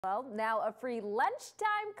Well, now a free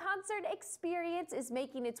lunchtime concert experience is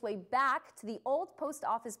making its way back to the old post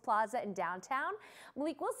office plaza in downtown.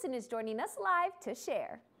 Malik Wilson is joining us live to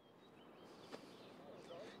share.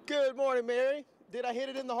 Good morning, Mary. Did I hit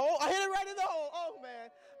it in the hole? I hit it right in the hole. Oh, man.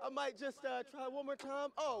 I might just try one more time.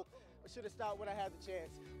 Oh, I should have stopped when I had the chance.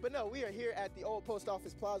 But no, we are here at the old post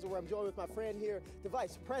office plaza where I'm joined with my friend here, the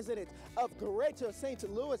vice president of Greater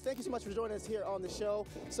St. Louis. Thank you so much for joining us here on the show.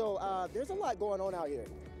 So there's a lot going on out here.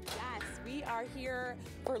 Yes, we are here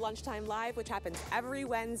for Lunchtime Live, which happens every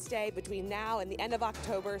Wednesday between now and the end of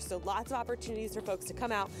October. So lots of opportunities for folks to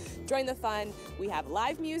come out, join the fun. We have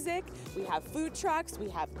live music, we have food trucks, we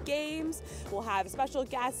have games. We'll have special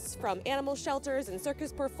guests from animal shelters and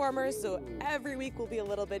circus performers. So every week will be a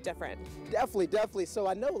little bit different. Definitely, definitely. So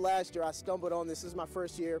I know last year I stumbled on this. This is my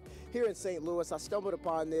first year here in St. Louis. I stumbled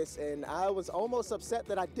upon this and I was almost upset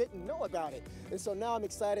that I didn't know about it. And so now I'm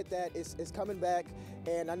excited that it's coming back.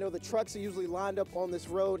 And I know the trucks are usually lined up on this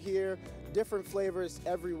road here, different flavors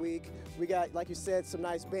every week. We got, like you said, some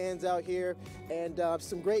nice bands out here and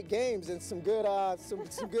some great games and some good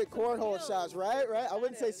good cornhole shots, right? I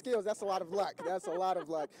wouldn't say skills, that's a lot of luck. That's a lot of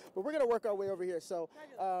luck. But we're gonna work our way over here. So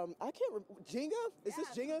I can't, Jenga? Is this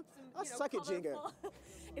Jenga? I suck at Jenga.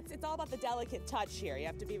 It's all about the delicate touch here. You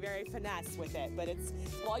have to be very finesse with it, but it's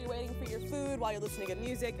while you're waiting for your food, while you're listening to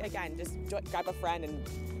music, again, just grab a friend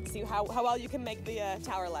and see how well you can make the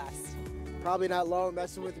tower last. Probably not long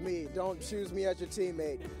messing with me. Don't choose me as your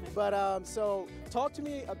teammate. But so talk to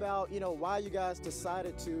me about, why you guys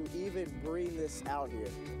decided to even bring this out here.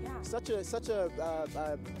 Yeah. Such a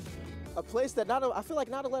place that I feel like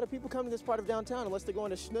not a lot of people come to this part of downtown unless they're going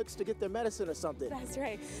to Schnucks to get their medicine or something. That's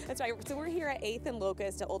right. That's right. So we're here at 8th and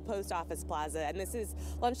Locust at Old Post Office Plaza, and this is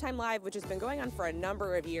Lunchtime Live, which has been going on for a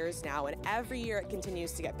number of years now, and every year it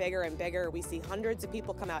continues to get bigger and bigger. We see hundreds of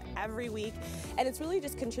people come out every week, and it's really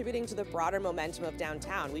just contributing to the broader momentum of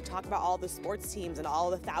downtown. We talk about all the sports teams and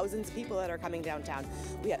all the thousands of people that are coming downtown.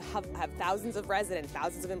 We have thousands of residents,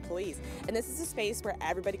 thousands of employees, and this is a space where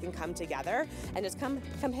everybody can come together and just come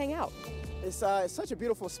hang out. It's such a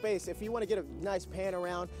beautiful space. If you want to get a nice pan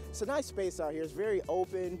around, it's a nice space out here. It's very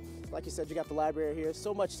open. Like you said, you got the library here.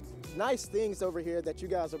 So much nice things over here that you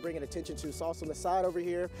guys are bringing attention to. It's also on the side over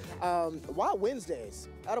here. Why Wednesdays?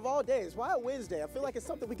 Out of all days, why Wednesday? I feel like it's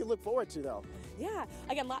something we can look forward to, though. Yeah,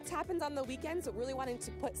 again, lots happens on the weekends, so really wanting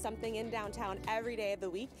to put something in downtown every day of the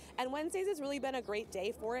week. And Wednesdays has really been a great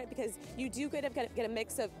day for it because you do get a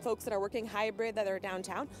mix of folks that are working hybrid that are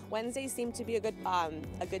downtown. Wednesdays seem to be a good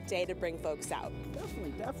day to bring folks out.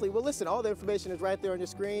 Definitely, definitely. Well, listen, all the information is right there on your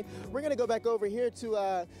screen. We're gonna go back over here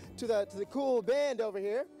to the cool band over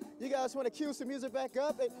here. You guys want to cue some music back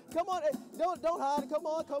up? Hey, come on, hey, don't hide. Come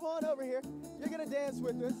on over here. You're gonna dance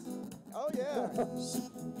with us. Oh yeah.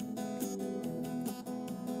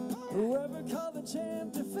 Whoever called the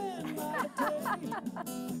champ, defend my day.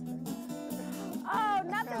 Oh,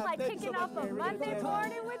 nothing like kicking off a Monday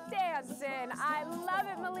morning with dancing. I love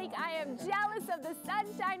it, Malik. I am jealous of the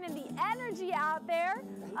sunshine and the energy out there.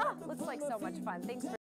 Oh, looks like so much fun. Thanks for